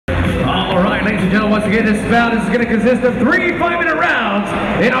All right, ladies and gentlemen, once again, this bout is going to consist of 3 5-minute rounds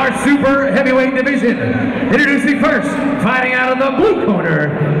in our super heavyweight division. Introducing first, fighting out of the blue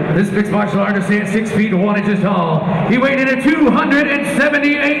corner, this mixed martial artist stands 6 feet 1 inches tall. He weighed in at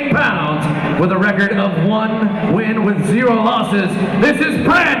 278 pounds with a record of 1 win with 0 losses. This is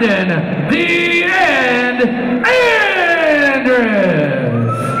Brandon the End Endriss.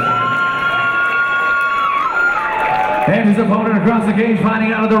 And his opponent across the cage,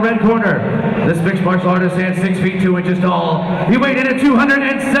 fighting out of the red corner. This mixed martial artist stands 6 feet 2 inches tall. He weighed in at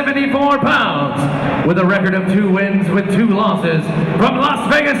 274 pounds with a record of 2 wins with 2 losses. From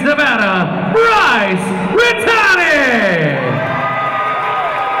Las Vegas, Nevada, Brice Ritani!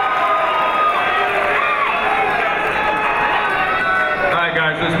 Alright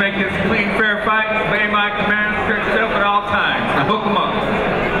guys, let's make this a clean, fair fight. Obey my commands, stretch yourself at all times. Now hook them up.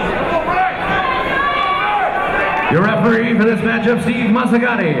 Your referee for this matchup, Steve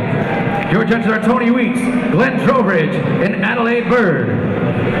Mazzagatti. Your judges are Tony Weeks, Glenn Trowbridge, and Adelaide Bird. All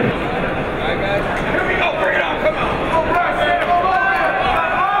right, guys. Here we go. Bring it on. Come on.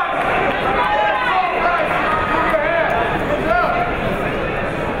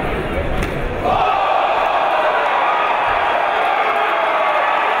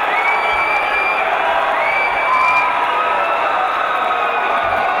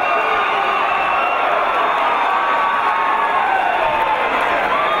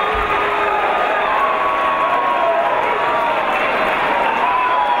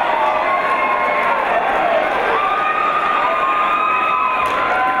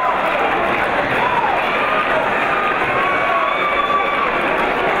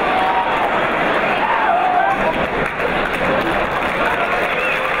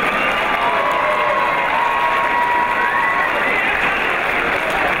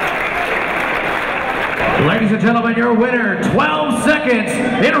 Ladies and gentlemen, your winner, 12 seconds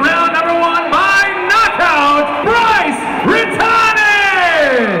in round